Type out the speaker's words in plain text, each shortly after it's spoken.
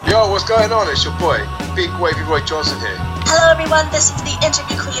Yo, what's going on? It's your boy, Big Wavy Roy Johnson here. Hello everyone, this is the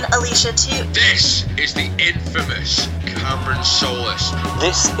interview queen Alicia too. This is the infamous Cameron Solis.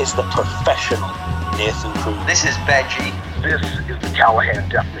 This is the professional Nathan Cruz. This is Veggie. This is the Callahan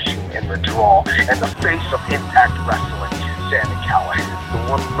Death Machine in the draw, and the face of Impact Wrestling, Sammy Callahan. The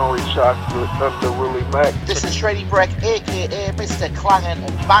one and only chocolate Thunder Willie Mack. This is Shreddy Breck, aka Mr. Clangin'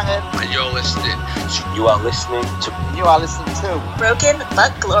 and Bangin'. And you're listening to... You are listening to... Broken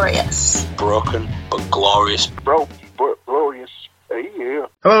but Glorious. Broken but Glorious. Broken but Glorious. Hey, yeah.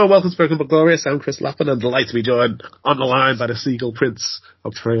 Hello, welcome to Broken but Glorious. I'm Chris Lappin, and delighted to be joined on the line by the Seagull Prince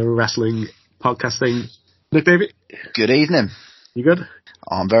of pro wrestling podcasting, Nick Davey. Good evening. You good?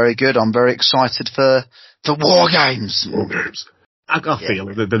 I'm very good. I'm very excited for WarGames. WarGames. I got a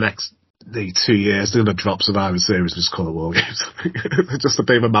feeling that the next 2 years they're going to drop Survivor Series and just call it WarGames. Just a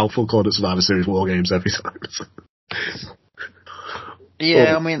bit of a mouthful calling it Survivor Series WarGames every time.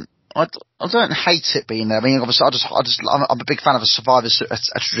 Yeah, I mean, I don't hate it being there. I mean, obviously, I'm a big fan of a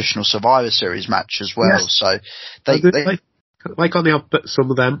traditional Survivor Series match as well. Yes. So why can't they have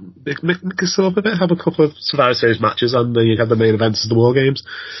some of them mix it up a bit? Have a couple of Survivor Series matches, and then you have the main events of the War Games.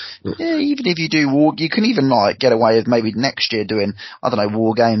 Yeah, even if you do you can even get away with maybe next year doing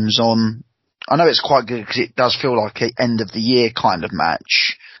War Games on. I know it's quite good because it does feel like an end of the year kind of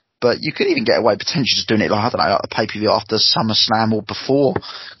match. But you could even get away potentially just doing it like a pay-per-view after SummerSlam or before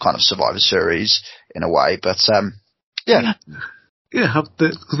kind of Survivor Series in a way. But, yeah. Yeah,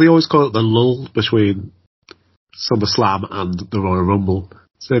 because they always call it the lull between SummerSlam and the Royal Rumble.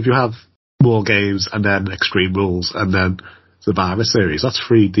 So if you have War Games and then Extreme Rules and then Survivor Series, that's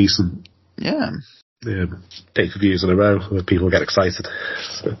 3 decent pay-per-views in a row where people get excited.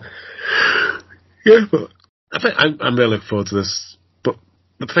 So, yeah, but I think I'm really looking forward to this. The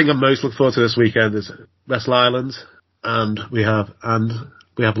thing I'm most looking forward to this weekend is Wrestle Island, and we have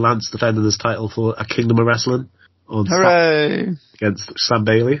Lance defending his title for a Kingdom of Wrestling on Hooray! Against Sam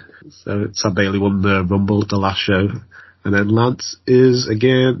Bailey. So Sam Bailey won the Rumble at the last show, and then Lance has a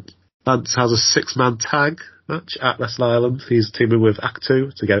 6-man tag match at Wrestle Island. He's teaming with Act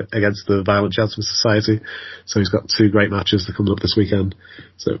 2 to get against the Violent Gentleman Society. So he's got 2 great matches that come up this weekend.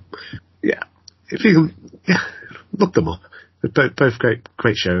 So yeah, if you can, look them up. They're both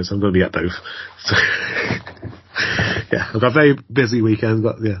great shows. I'm going to be at both. So, yeah, I've got a very busy weekend.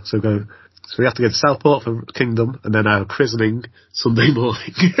 So we have to go to Southport for Kingdom, and then our christening Sunday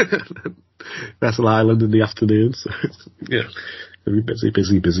morning. Wrestle Island in the afternoon. So, yeah, going to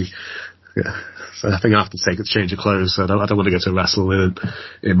be busy. Yeah, so I think I have to take a change of clothes. So I don't want to go to wrestle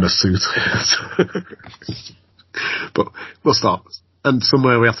in my suit. But we'll start. And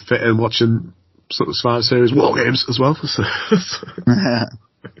somewhere we have to fit in watching sort of Survivor Series War Games as well. So.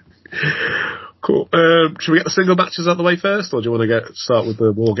 Cool. Should we get the single matches out of the way first, or do you want to start with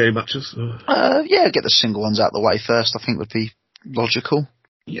the War Game matches? Yeah, get the single ones out of the way first. I think would be logical.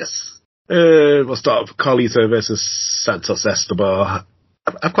 Yes. We'll start with Carlito versus Santos Escobar.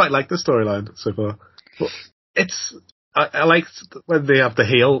 I quite like the storyline so far. But I liked when they have the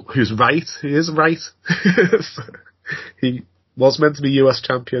heel who's right. He is right. He was meant to be US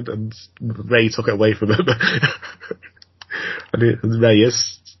champion, and Ray took it away from him. and Ray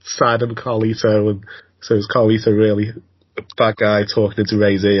is siding Carlito, and so is Carlito really a bad guy talking into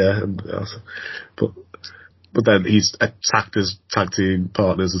Ray's ear, but then he's attacked his tag team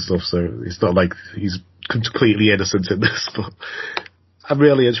partners and stuff, so it's not like he's completely innocent in this. But I'm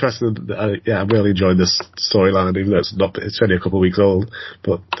really interested. I'm really enjoying this storyline, even though it's only a couple of weeks old.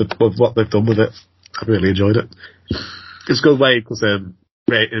 But what they've done with it, I really enjoyed it. It's a good way because in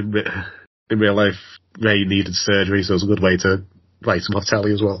real life, Ray needed surgery, so it's a good way to write him off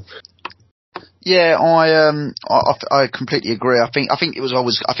telly as well. Yeah, I completely agree. I think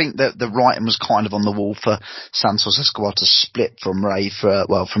that the writing was kind of on the wall for Santos Escobar to split from Ray to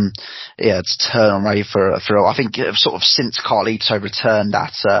turn on Ray for I think sort of since Carlito returned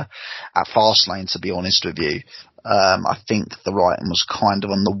at Fastlane, to be honest with you. I think the writing was kind of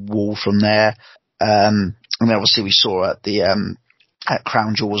on the wall from there. And then obviously we saw at the at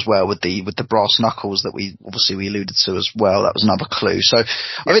Crown Jewel as well with the brass knuckles that we alluded to as well. That was another clue. So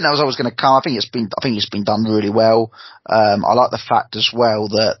I think that was always going to come. I think it's been done really well. I like the fact as well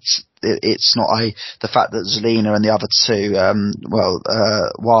that it's not the fact that Zelina and the other two,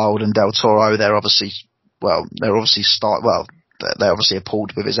 Wild and Del Toro, they're obviously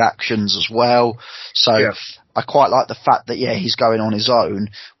appalled with his actions as well. So. Yeah. I quite like the fact that he's going on his own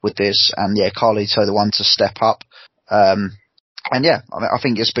with this, and Carlito the one to step up. I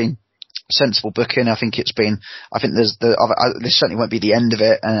think it's been sensible booking. I think this certainly won't be the end of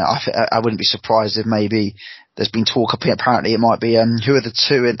it, and I wouldn't be surprised if maybe there's been talk apparently it might be who are the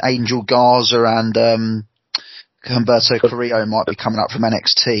two in Angel Garza and Humberto Carrillo might be coming up from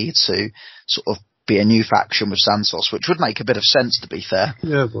NXT to sort of be a new faction with Santos, which would make a bit of sense, to be fair.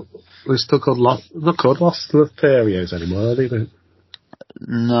 Yeah, but they're still called Los Lotharios anymore, are they?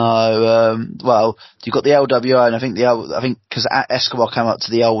 No, well, you've got the LWO, and I think because Escobar came up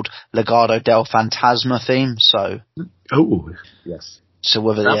to the old Legado del Fantasma theme, so. Oh, yes. So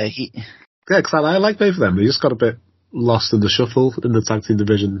whether Yeah, because I like both of them. They just got a bit lost in the shuffle in the tag team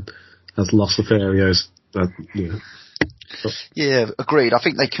division as Los Lotharios. Yeah, agreed. I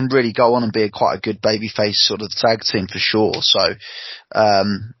think they can really go on and be quite a good babyface sort of tag team for sure. So,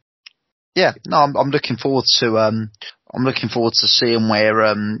 I'm looking forward to seeing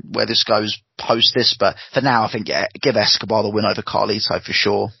where this goes post this. But for now, I think give Escobar the win over Carlito for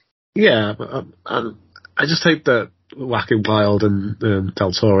sure. Yeah, but I just hope that Whacking Wild and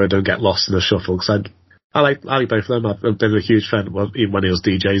Del Toro don't get lost in the shuffle, because I like both of them. I've been a huge fan, even when he was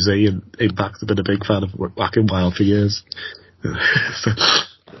DJZ and Impact. I've been a big fan of Whacking Wild for years. I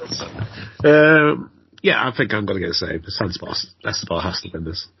think I'm going to get the same. Escobar has to win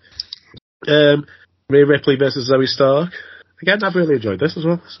this. Rhea Ripley versus Zoe Stark. Again, I've really enjoyed this as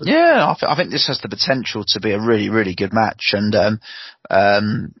well. So. Yeah, I think this has the potential to be a really, really good match, and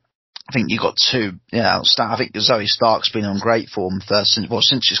I think you got two. I think Zoe Stark's been on great form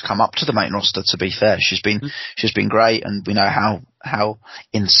since she's come up to the main roster. To be fair, she's been great, and we know how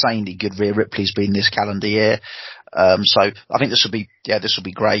insanely good Rhea Ripley's been this calendar year. So I think this will be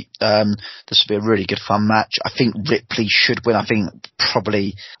great. This will be a really good fun match. I think Ripley should win. I think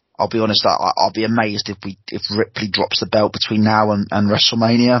probably. I'll be honest, I'll be amazed if Ripley drops the belt between now and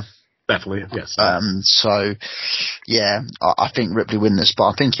WrestleMania. Definitely, yes. I think Ripley win this, but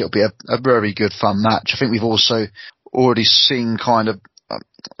I think it'll be a very good fun match. I think we've also already seen kind of,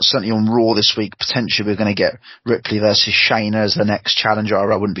 certainly on Raw this week, potentially we're going to get Ripley versus Shayna as the next challenger.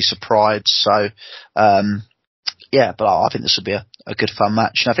 I wouldn't be surprised. So, but I think this will be a good fun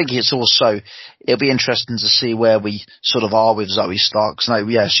match. And I think it'll be interesting to see where we sort of are with Zoe Stark.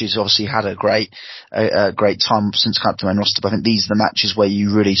 She's obviously had a great time since coming to main roster, but I think these are the matches where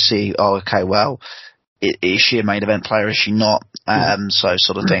you really see, is she a main event player? Is she not? So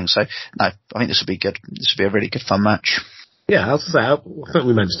sort of thing. So no, I think this will be good. This will be a really good fun match. Yeah, I was to say, I think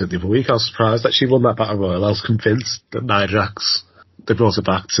we mentioned it the other week. I was surprised that she won that Battle Royal. I was convinced that Nia Jax, they brought it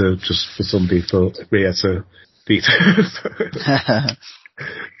back to just for somebody for Rhea to beat her.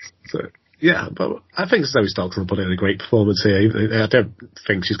 But I think Zoe Stark's going to put in a great performance here. I don't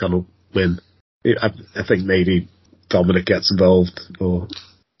think she's going to win. I think maybe Dominic gets involved.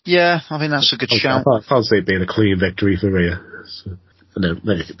 Yeah, I think that's a good shout. I can't see it being a clean victory for Rhea.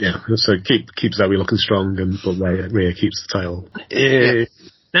 So keep Zoe looking strong, but Rhea keeps the title.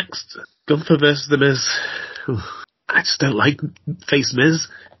 Next, Gunther versus The Miz. I just don't like face Miz.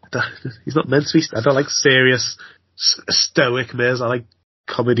 He's not meant to be. I don't like serious, stoic Miz. I like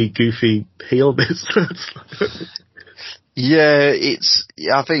comedy, goofy heel Miz.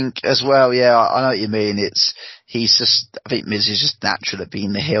 I think as well. Yeah, I know what you mean. I think Miz is just natural at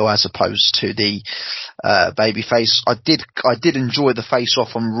being the heel as opposed to the baby face. I did enjoy the face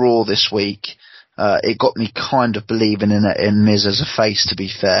off on Raw this week. It got me kind of believing in Miz as a face, to be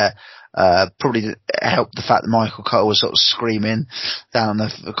fair. Probably helped the fact that Michael Cole was sort of screaming down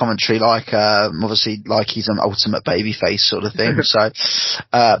the commentary obviously like he's an ultimate babyface sort of thing. So,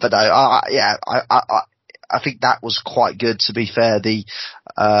 but no, I think that was quite good, to be fair.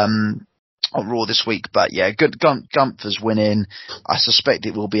 On Raw this week, but yeah, good. Gunther's winning. I suspect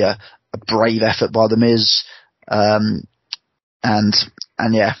it will be a brave effort by The Miz, and then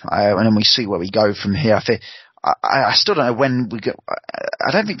we see where we go from here. I think. I still don't know when we go.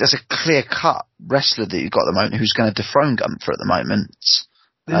 I don't think there's a clear-cut wrestler that you've got at the moment who's going to dethrone Gunther at the moment.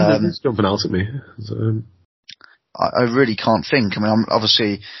 It's jumping out at me. So. I really can't think. I mean,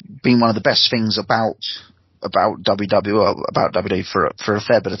 obviously, being one of the best things about WWE for a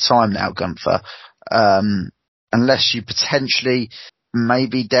fair bit of time now, Gunther. Unless you potentially,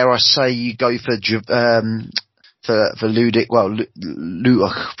 maybe dare I say, you go for Ludwig. Well,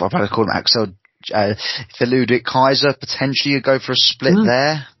 I've had to call him Axel. For Ludwig Kaiser, potentially you go for a split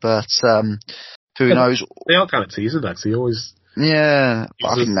there, but who knows? They are kind of teasing that. He always. Yeah,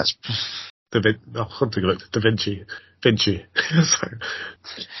 I think that's. Da Vinci.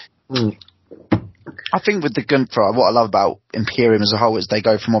 I think with the Gunther, what I love about Imperium as a whole is they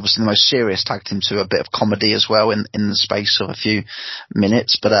go from obviously the most serious tag team to a bit of comedy as well in the space of a few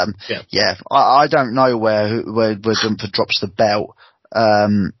minutes. But I don't know where Gunther drops the belt.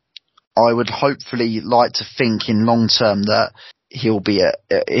 I would hopefully like to think in long term that he'll be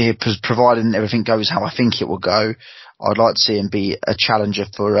providing everything goes how I think it will go. I'd like to see him be a challenger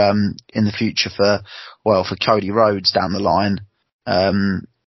for in the future for Cody Rhodes down the line.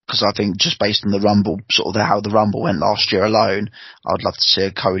 Because I think just based on the Rumble, sort of how the Rumble went last year alone, I'd love to see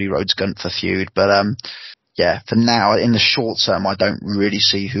a Cody Rhodes Gunther feud. But for now, in the short term, I don't really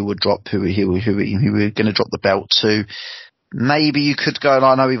see who we're going to drop the belt to. Maybe you could go, and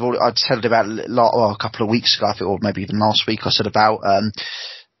I know I'd said it about a couple of weeks ago, I think, or maybe even last week, I said about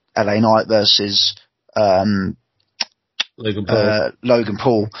LA Knight versus Logan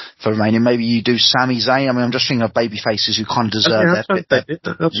Paul for Romania. Maybe you do Sami Zayn. I mean, I'm just thinking of baby faces who kind of deserve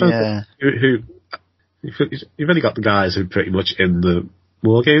You've only got the guys who are pretty much in the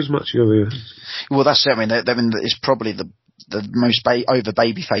WarGames match. Well, that's it. I mean, it's probably the most over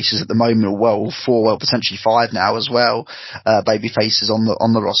baby faces at the moment. Well, 4, potentially 5 now as well. Baby faces on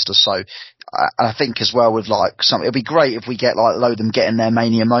the roster. So I think as well with it'll be great if we get them getting their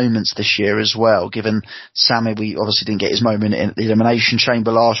Mania moments this year as well. Given Sammy, we obviously didn't get his moment in the Elimination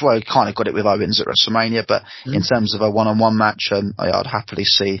Chamber last. Well, he kind of got it with Owens at WrestleMania, but in terms of a one-on-one match, I'd happily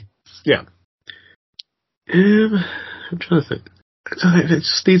see. Yeah. I'm trying to think. It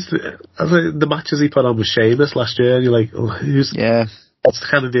just needs to, the matches he put on with Sheamus last year, and you're like, what's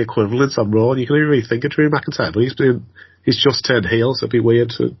kind of the equivalent on Raw? And you can only really think of Drew McIntyre, but he's just turned heel, so it'd be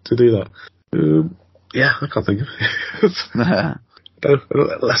weird to do that. I can't think of it.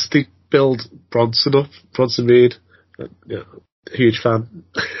 Unless they build Bronson up, Bronson Reed, huge fan.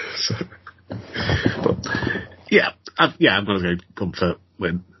 But I'm going to go Gunther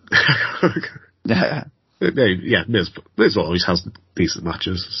win. Miz always has decent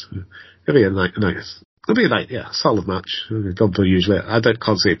matches. So it'll be a solid match. Gunther usually,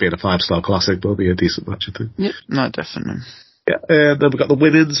 can't see it being a 5-star classic, but it'll be a decent match, I think. Yep, no, definitely. Yeah, then we've got the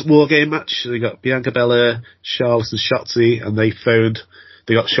women's WarGame match. They got Bianca Belair, Charlotte and Shotzi, and they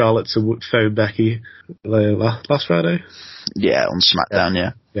got Charlotte to phone Becky last Friday. Yeah, on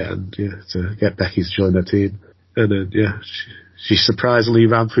SmackDown, to get Becky to join their team. And then, she surprisingly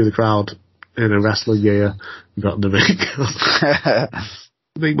ran through the crowd in a wrestling gear and got in the ring.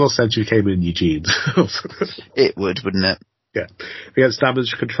 It'd make more sense if you came in your jeans. It would, wouldn't it? Yeah. Against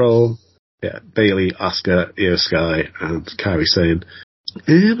Damage Control, Bayley, Asuka, Io Sky, and Kairi Sane.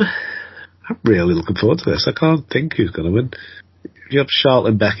 I'm really looking forward to this. I can't think who's going to win. If you have Charlotte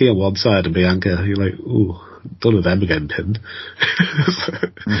and Becky on one side and Bianca, you're like, ooh, none of them are getting pinned.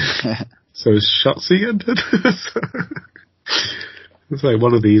 So is Shotzi getting pinned? It's like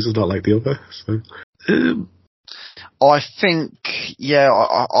one of these is not like the other. So, I think,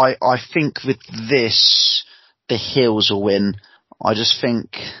 I think with this, the heels will win. I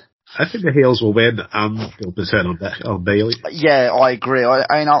think the heels will win and they'll turn on Bayley. Yeah, I agree.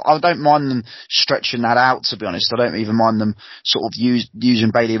 I don't mind them stretching that out, to be honest. I don't even mind them sort of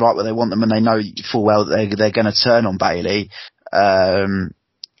using Bayley right where they want them and they know full well that they're going to turn on Bayley.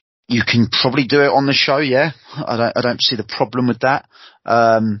 You can probably do it on the show, yeah. I don't see the problem with that.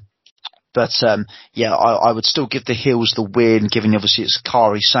 But I would still give the heels the win, given obviously it's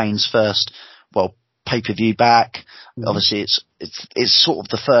Kairi Sane's first, pay-per-view back. Mm-hmm. Obviously it's sort of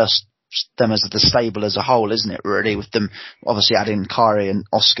the first, them as the stable as a whole, isn't it, really, with them obviously adding Kairi and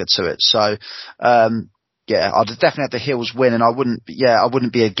Asuka to it. So, I'd definitely have the heels win, and I wouldn't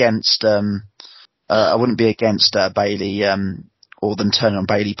be against Bayley, or them turning on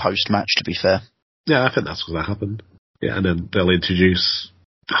Bayley post-match, to be fair. Yeah, I think that's going to happen. Yeah, and then they'll introduce,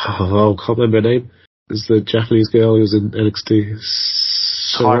 I can't remember her name. It's the Japanese girl who was in NXT.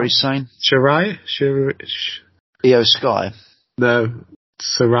 Kairi Sane? Shirai? Io Sky? No.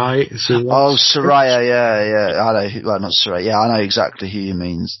 Sarai. Oh, Saraya, yeah. I know, not Saraya. Yeah, I know exactly who you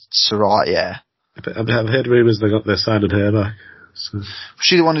mean. Saraya, yeah. I've heard rumours they're signing her back. So. Was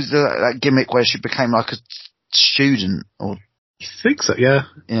she the one who did that gimmick where she became like a student? Or you think so, yeah.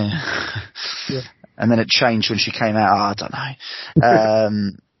 Yeah. And then it changed when she came out. I don't know.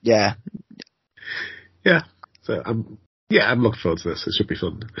 Yeah. Yeah. So I'm looking forward to this. It should be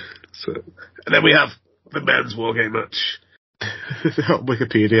fun. So, and then we have the men's WarGame match. On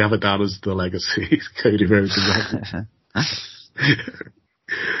Wikipedia, have it down as the Legacy. Cody Rhodes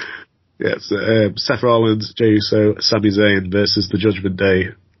and Seth Rollins, Jey Uso, Sami Zayn versus the Judgment Day,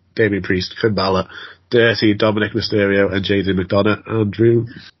 Damian Priest, Finn Balor, Dirty, Dominic Mysterio, and JD McDonough, and Drew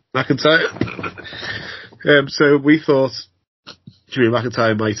McIntyre. So we thought Drew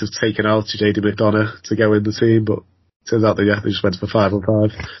McIntyre might have taken out JD McDonough to go in the team, but it turns out they just went for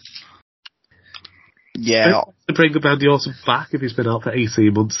 5-on-5. Yeah. to bring Randy Orton back if he's been out for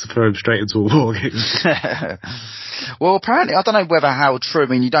 18 months to throw him straight into a WarGames? Well, apparently, I don't know whether how true. I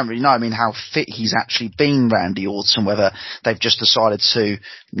mean, you don't really know. I mean, how fit he's actually been, Randy Orton. Whether they've just decided to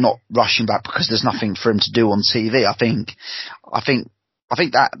not rush him back because there's nothing for him to do on TV. I think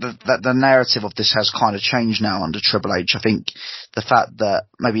that the narrative of this has kind of changed now under Triple H. I think the fact that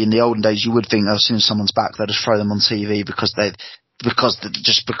maybe in the olden days you would think as soon as someone's back they'll just throw them on TV because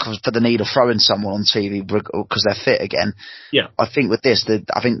for the need of throwing someone on TV because they're fit again. Yeah. I think with this,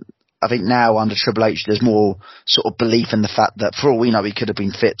 I think now under Triple H there's more sort of belief in the fact that for all we know he could have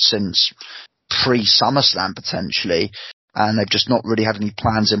been fit since pre-SummerSlam potentially, and they've just not really had any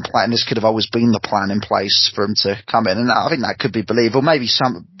plans in place, and this could have always been the plan in place for him to come in, and I think that could be believable. Maybe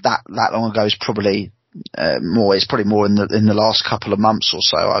that long ago is probably it's probably more in the last couple of months or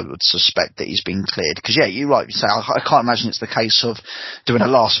so. I would suspect that he's been cleared because you rightly say I can't imagine it's the case of doing a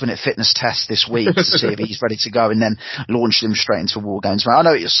last minute fitness test this week to see if he's ready to go and then launching him straight into WarGames. I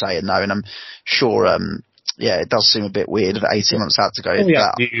know what you're saying though, and I'm sure it does seem a bit weird of 18 months out to go.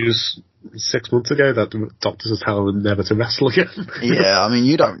 News 6 months ago that the doctors are telling him never to wrestle again. Yeah, I mean,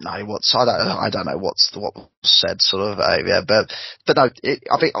 you don't know I don't know what was said, sort of. But no,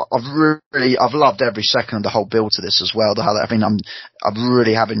 I think I've loved every second of the whole build to this as well. I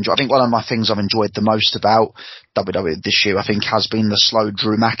really have enjoyed. I think one of my things I've enjoyed the most about WWE this year, I think, has been the slow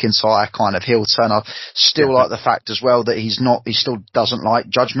Drew McIntyre kind of heel turn. I still like the fact as well that he still doesn't like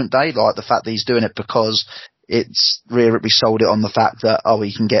Judgment Day, like the fact that he's doing it because it's Rhea Ripley sold it on the fact that,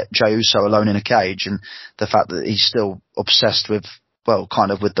 he can get Jey Uso alone in a cage, and the fact that he's still obsessed with, kind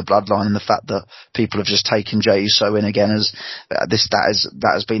of with the bloodline, and the fact that people have just taken Jey Uso in again as that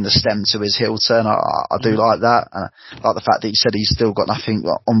has been the stem to his heel turn. I do like that. And I like the fact that he said he's still got nothing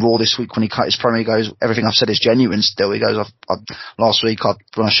on Raw this week when he cut his promo. He goes, everything I've said is genuine still. He goes, last week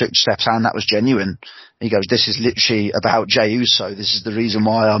when I shook Steph's hand, that was genuine. He goes, this is literally about Jey Uso. This is the reason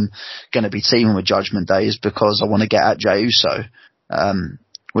why I'm going to be teaming with Judgment Day, is because I want to get at Jey Uso,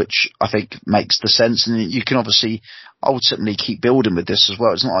 which I think makes the sense. And you can obviously ultimately keep building with this as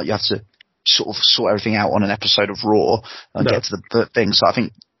well. It's not like you have to sort of sort everything out on an episode of Raw and get to the thing. So I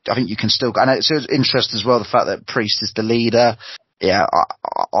think you can still go. And it's interesting as well, the fact that Priest is the leader. Yeah,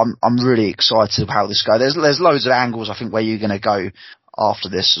 I'm really excited about how this goes. There's loads of angles, I think, where you're going to go after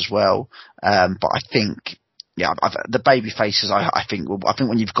this as well. But I think, the baby faces, I think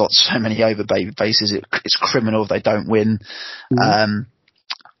when you've got so many over baby faces, it's criminal if they don't win. Mm-hmm.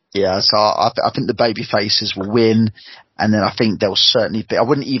 So I think the baby faces will win, and then I think there'll certainly be, I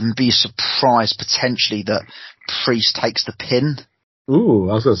wouldn't even be surprised potentially that Priest takes the pin. Ooh,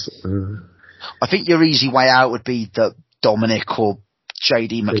 I think your easy way out would be that Dominic or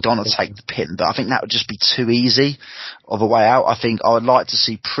JD McDonough take the pin, but I think that would just be too easy of a way out. I think I would like to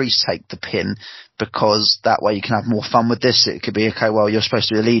see Priest take the pin, because that way you can have more fun with this. It could be, okay, well, you're supposed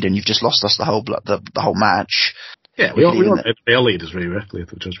to be the leader and you've just lost us the whole match. Yeah, we want their leaders really directly at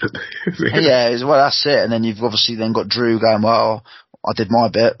the Judgment. Well, that's it. And then you've obviously then got Drew going, well, I did my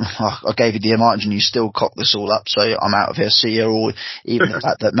bit. I gave you the advantage and you still cocked this all up, so I'm out of here. See you. Or even the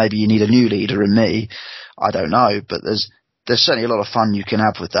fact that maybe you need a new leader in me. I don't know, but there's certainly a lot of fun you can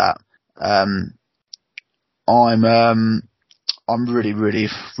have with that. I'm really, really,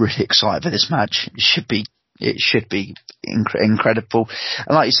 really excited for this match. It should be incredible.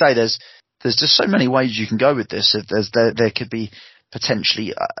 And like you say, there's just so many ways you can go with this. There could be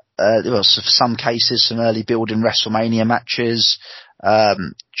potentially, for some cases, some early building WrestleMania matches.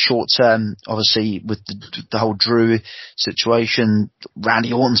 Short term, obviously, with the whole Drew situation.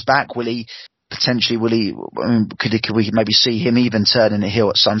 Randy Orton's back. Could we maybe see him even turning a heel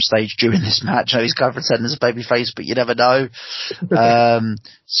at some stage during this match? I know he's going for turning as a babyface, but you never know.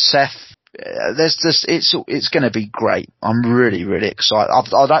 Seth, it's going to be great. I'm really, really excited.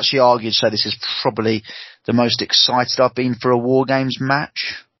 I'd actually argue to say this is probably the most excited I've been for a WarGames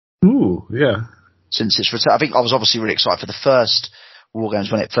match. Ooh, yeah. Since its return. I think I was obviously really excited for the first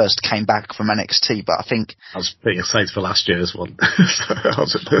WarGames when it first came back from NXT, but I think I was pretty excited for last year's one. I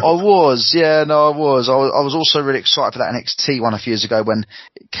was. I was also really excited for that NXT one a few years ago when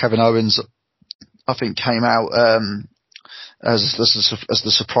Kevin Owens, I think, came out as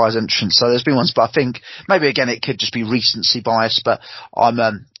the surprise entrance. So there's been ones, but I think maybe again it could just be recency bias. But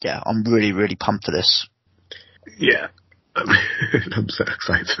I'm really, really pumped for this. Yeah, I'm so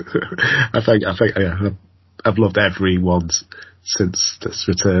excited. I think I've loved every one since this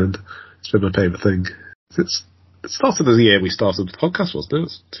returned. It's been my favourite thing. It started the year we started the podcast, wasn't it? It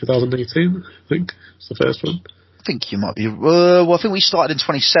was 2018, I think. It's the first one. I think you might be. Well, I think we started in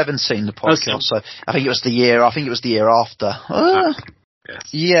 2017, the podcast. Okay. So I think it was the year. I think it was the year after. Yes.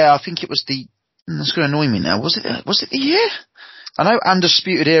 Yeah, I think it was the That's going to annoy me now. Was it the year? I know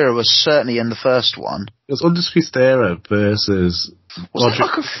Undisputed Era was certainly in the first one. It was Undisputed Era versus... Was it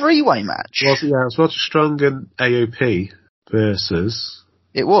like a three-way match? It was Roger Strong and AOP versus...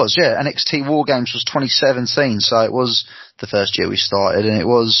 It was, yeah. NXT WarGames was 2017, so it was the first year we started, and it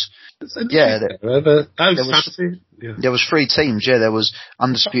was... Yeah, there was 3 teams, yeah. There was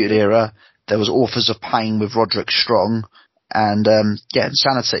Undisputed Era, there was Authors of Pain with Roderick Strong, and,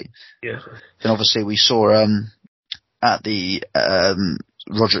 Insanity. Yeah. Then obviously we saw, at the,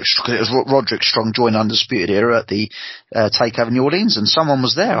 Roderick Strong joined Undisputed Era at the, Takeover New Orleans, and someone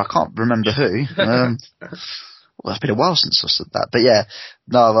was there. I can't remember who. Well, it's been a while since I said that, but yeah,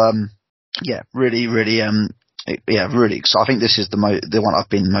 no, really, really excited. I think this is the one I've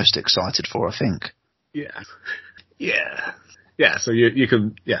been most excited for, I think. Yeah, so you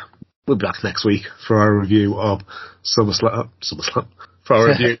can, we'll be back next week for our review of SummerSlam, for our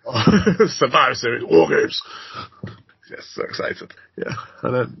review of Survivor Series WarGames. Yes, so excited. Yeah,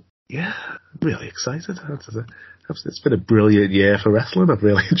 and then, really excited. It's been a brilliant year for wrestling. I've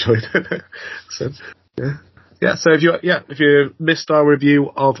really enjoyed it. So if you missed our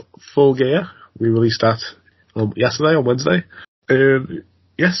review of Full Gear, we released that yesterday on Wednesday.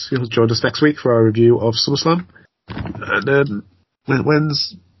 Yes, you'll join us next week for our review of SummerSlam. And then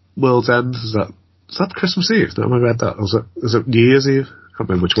when's World's End? Is that Christmas Eve? No, I read that. Or is it New Year's Eve? I can't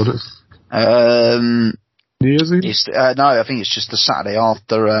remember which one it is. New Year's Eve? No, I think it's just the Saturday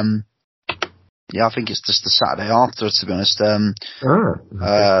after. I think it's just the Saturday after, to be honest. The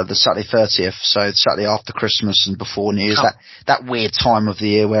Saturday 30th, so the Saturday after Christmas and before New Year's. That weird time of the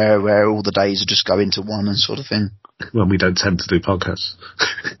year where all the days just go into one and sort of thing. Well, we don't tend to do podcasts.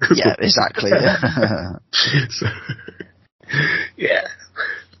 Yeah, exactly. So,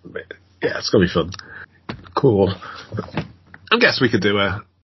 it's going to be fun. Cool. I guess we could do a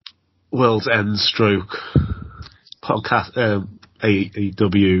World's End stroke podcast,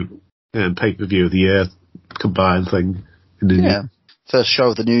 AEW pay-per-view of the year combined thing. First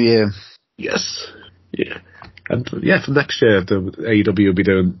show of the new year. Yes. Yeah. And for next year, the AEW will be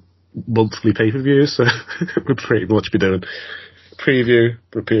doing monthly pay-per-views, so we'll pretty much be doing preview,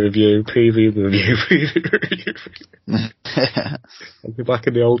 review, preview, review, preview. I'll be back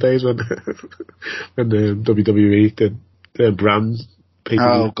in the old days when the WWE did their brand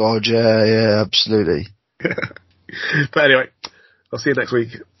pay-per-view. Oh god, yeah, absolutely. But anyway, I'll see you next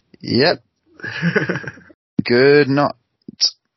week. Yep. Good night.